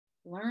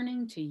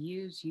Learning to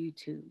use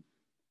YouTube.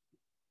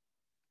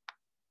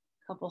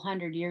 A couple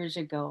hundred years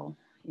ago,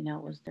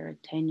 was there a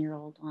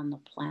 10-year-old on the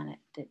planet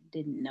that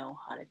didn't know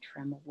how to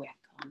trim a wick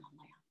on a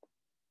lamp?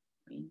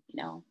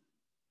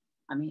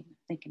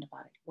 Thinking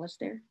about it, was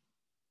there?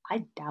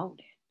 I doubt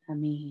it.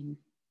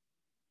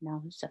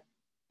 It's a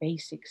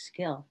basic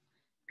skill.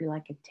 Be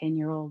like a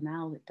 10-year-old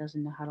now that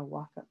doesn't know how to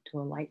walk up to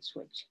a light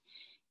switch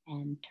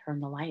and turn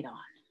the light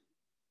on.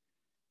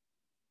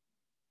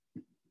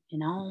 you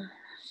know.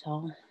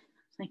 So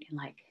thinking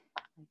like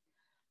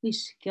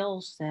these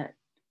skills that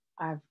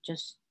are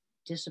just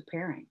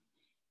disappearing,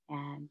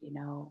 and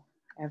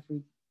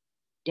every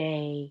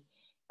day,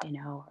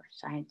 our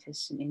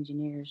scientists and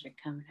engineers are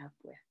coming up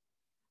with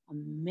a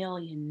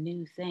million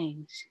new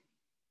things.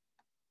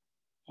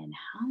 And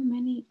how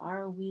many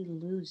are we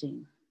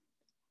losing?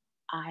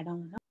 I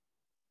don't know.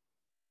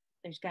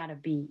 There's got to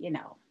be,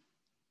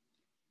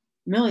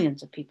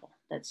 millions of people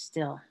that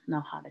still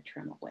know how to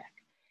trim a wick.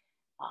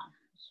 I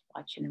was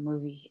watching a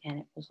movie, and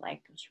it was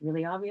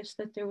really obvious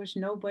that there was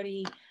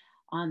nobody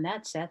on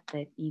that set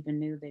that even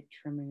knew that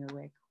trimming a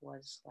wick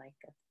was like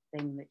a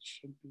thing that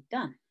should be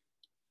done.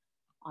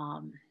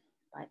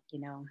 But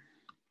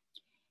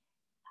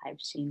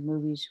I've seen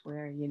movies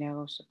where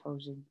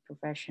supposed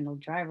professional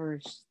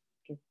drivers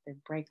get the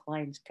brake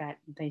lines cut,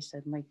 and they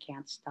suddenly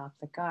can't stop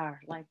the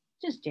car. Like,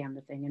 just jam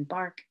the thing and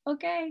bark,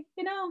 okay?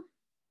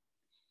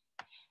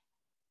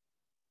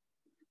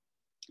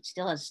 It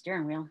still has a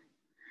steering wheel.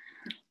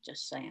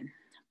 Just saying.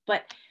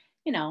 But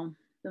the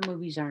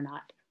movies are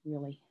not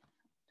really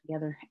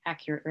together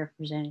accurate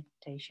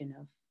representation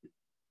of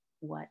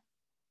what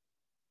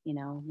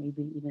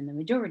maybe even the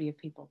majority of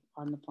people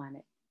on the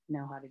planet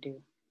know how to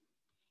do.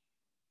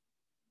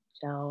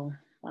 So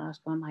I was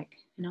going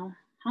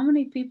how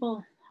many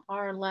people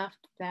are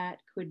left that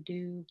could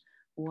do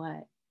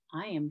what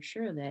I am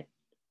sure that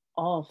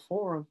all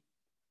four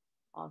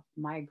of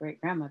my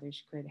great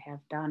grandmothers could have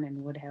done,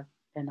 and would have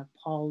been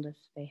appalled if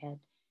they had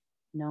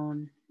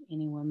known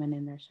any women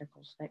in their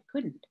circles that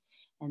couldn't.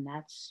 And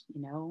that's,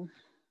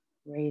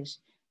 raise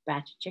a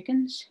batch of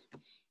chickens,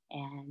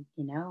 and,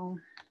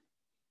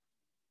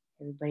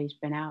 everybody's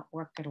been out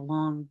working a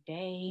long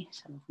day.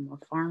 Some of them were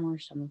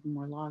farmers, some of them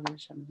were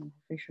loggers, some of them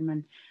were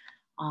fishermen.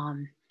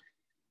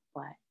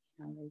 But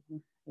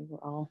they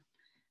were all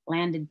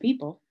landed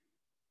people,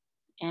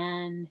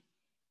 and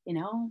and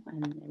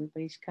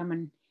everybody's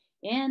coming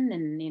in,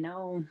 and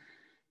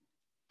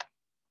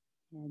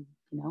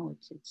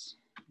it's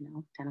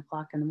 10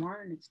 o'clock in the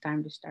morning. It's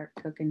time to start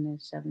cooking the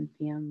 7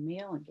 p.m.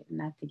 meal and getting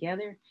that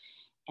together.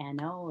 And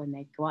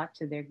they go out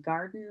to their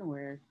garden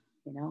where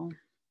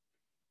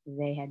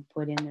they had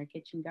put in their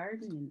kitchen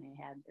garden, and they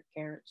had their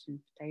carrots and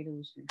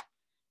potatoes and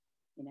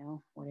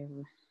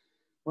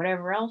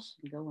whatever else,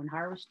 and go and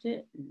harvest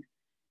it, and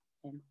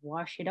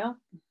wash it up,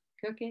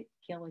 cook it,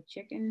 kill a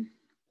chicken,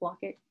 pluck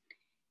it,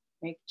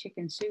 make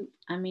chicken soup.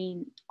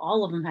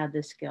 All of them had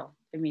this skill.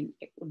 It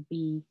would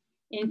be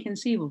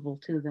inconceivable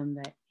to them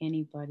that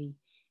anybody,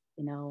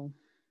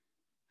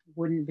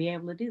 wouldn't be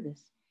able to do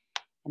this.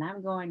 And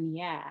I'm going,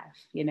 yeah,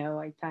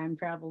 I time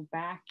traveled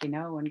back, and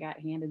got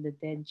handed the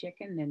dead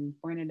chicken and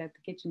pointed at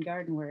the kitchen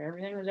garden where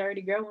everything was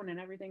already growing and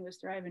everything was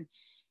thriving.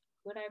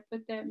 Would I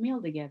put that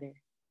meal together?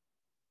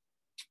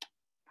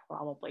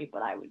 Probably,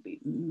 but I would be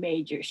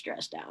major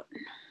stressed out.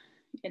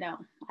 I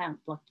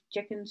haven't plucked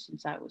chickens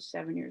since I was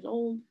 7 years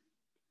old.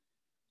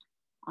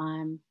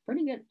 I'm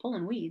pretty good at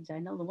pulling weeds. I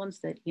know the ones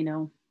that,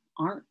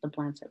 aren't the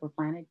plants that were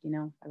planted.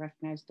 I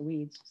recognize the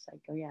weeds. It's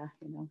like, oh yeah,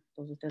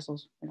 those are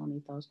thistles. We don't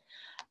need those.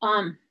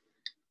 Um,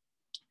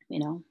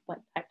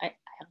 but I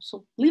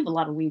also leave a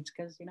lot of weeds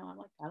because, I'm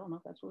like, I don't know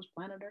if that's what was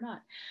planted or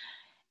not.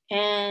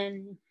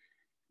 And,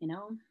 and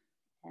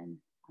I'm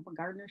a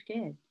gardener's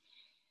kid.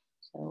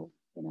 So,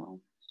 so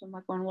I'm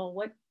like going, well,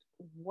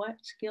 what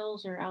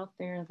skills are out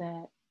there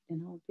that,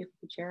 people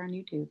could share on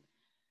YouTube?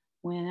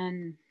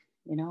 When,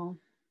 when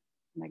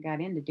I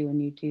got into doing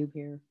YouTube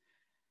here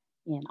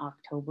in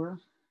October,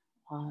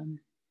 um,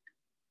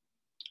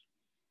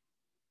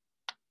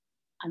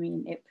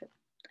 it,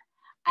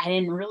 I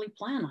didn't really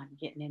plan on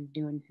getting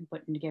into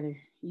putting together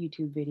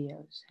YouTube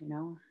videos. I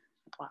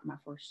bought my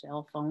first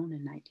cell phone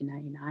in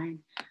 1999.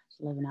 I was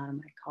living out of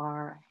my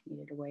car. I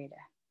needed a way to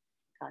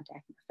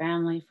contact my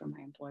family, for my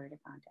employer to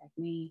contact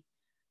me.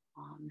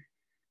 Um,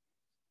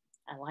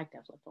 I liked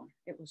that flip phone.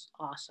 It was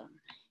awesome.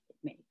 It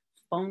made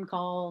phone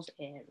calls.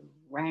 It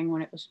rang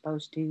when it was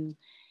supposed to.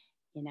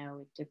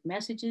 It took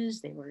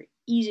messages. They were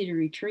easy to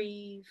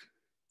retrieve.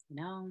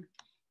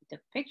 It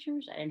took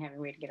pictures. I didn't have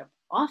a way to get up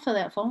off of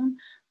that phone,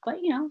 but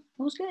it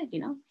was good.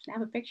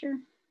 Snap a picture.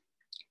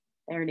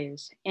 There it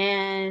is.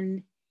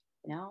 And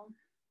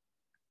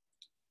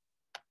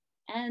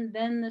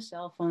then the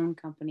cell phone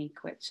company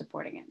quit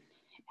supporting it.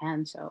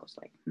 And so it was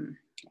like,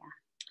 yeah.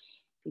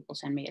 People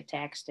send me a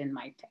text, and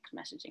my text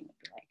messaging would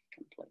be like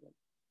completely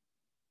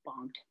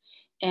bonked.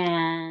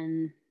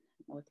 And I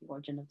don't know what the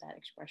origin of that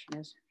expression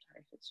is.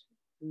 Sorry if it's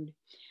rude.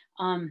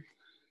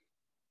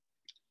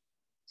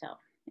 So,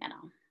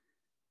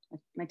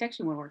 my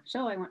texting would work.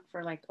 So I went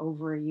for like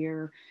over a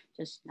year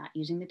just not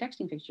using the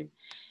texting feature.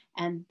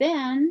 And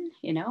then,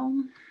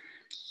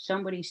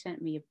 somebody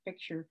sent me a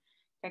picture,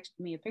 texted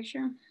me a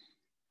picture,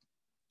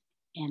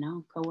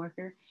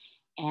 coworker,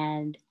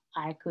 and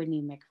I couldn't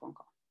even make a phone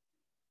call.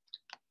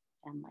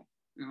 And I'm like,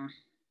 mm.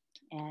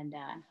 And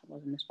I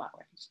was in the spot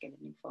where I could just get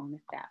a new phone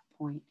at that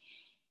point.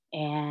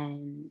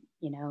 And,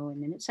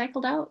 and then it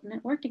cycled out and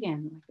it worked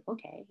again. I'm like,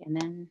 okay. And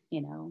then,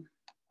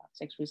 about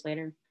 6 weeks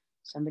later,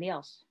 somebody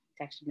else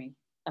texted me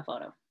a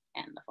photo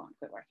and the phone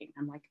quit working.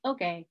 I'm like,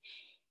 okay,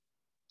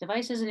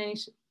 device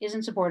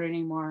isn't supported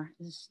anymore.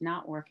 This is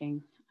not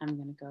working. I'm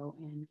going to go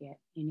and get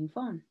a new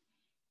phone.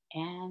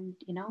 And,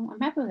 I'm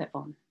happy with that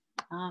phone.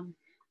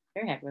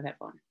 Very happy with that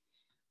phone.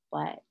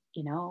 But,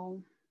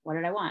 what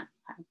did I want?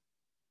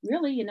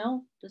 Really,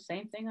 the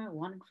same thing I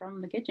wanted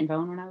from the kitchen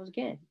phone when I was a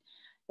kid,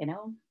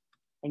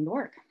 thing to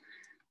work,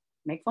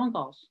 make phone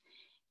calls,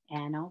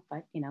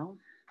 but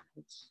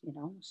it's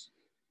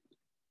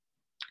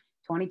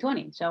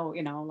 2020. So,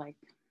 like,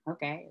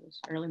 okay, it was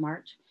early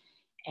March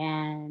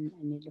and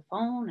I needed a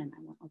phone and I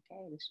went,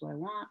 okay, this is what I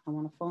want. I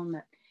want a phone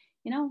that,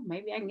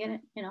 maybe I can get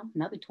it,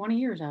 another 20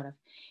 years out of.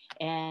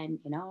 And,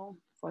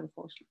 before the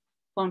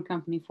phone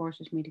company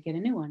forces me to get a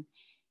new one.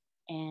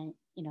 And,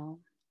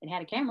 it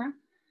had a camera.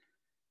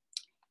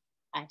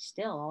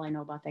 All I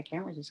know about that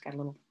camera is it's got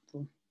a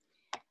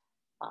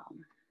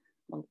um,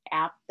 little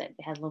app that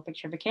has a little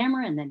picture of a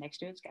camera, and then next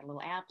to it's got a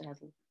little app that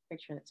has a little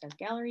picture that says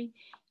gallery.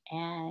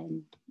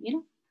 And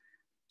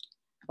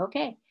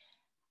okay,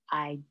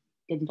 I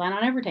didn't plan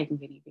on ever taking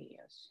video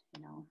videos.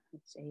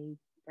 It's a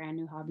brand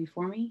new hobby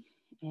for me,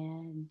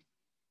 and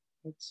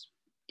it's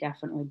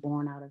definitely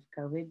born out of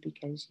COVID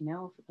because if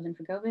it wasn't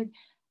for COVID,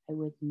 I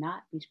would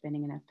not be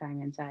spending enough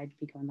time inside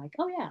to be going like,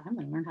 oh yeah, I'm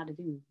going to learn how to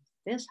do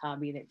this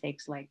hobby that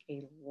takes like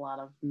a lot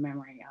of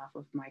memory off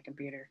of my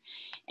computer.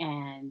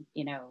 And,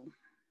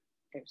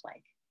 there's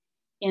like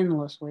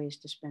endless ways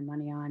to spend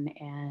money on.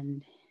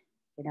 And,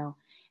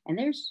 and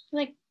there's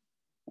like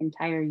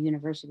entire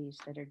universities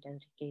that are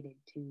dedicated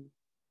to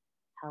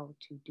how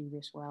to do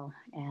this well.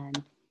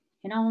 And,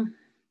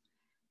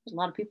 there's a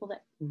lot of people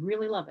that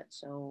really love it.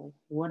 So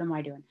what am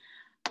I doing?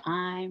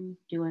 I'm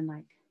doing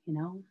like,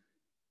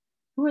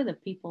 who are the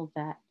people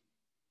that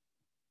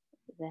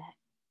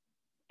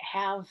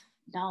have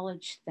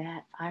knowledge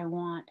that I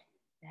want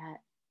that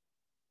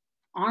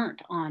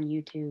aren't on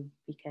YouTube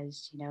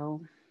because,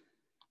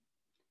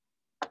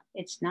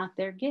 it's not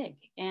their gig.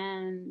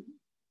 And,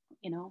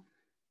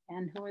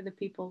 and who are the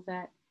people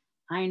that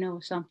I know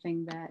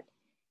something that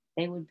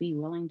they would be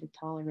willing to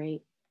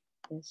tolerate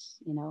this,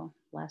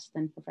 less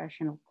than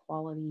professional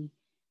quality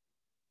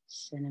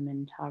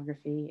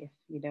cinematography,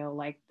 if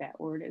like that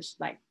word is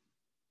like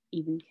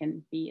even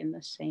can be in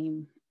the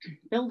same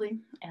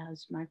building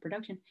as my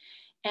production.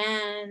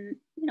 And,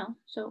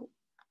 so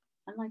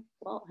I'm like,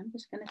 well, I'm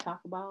just going to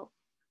talk about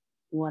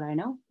what I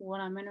know, what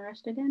I'm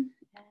interested in,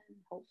 and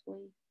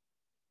hopefully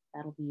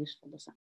that'll be useful to some.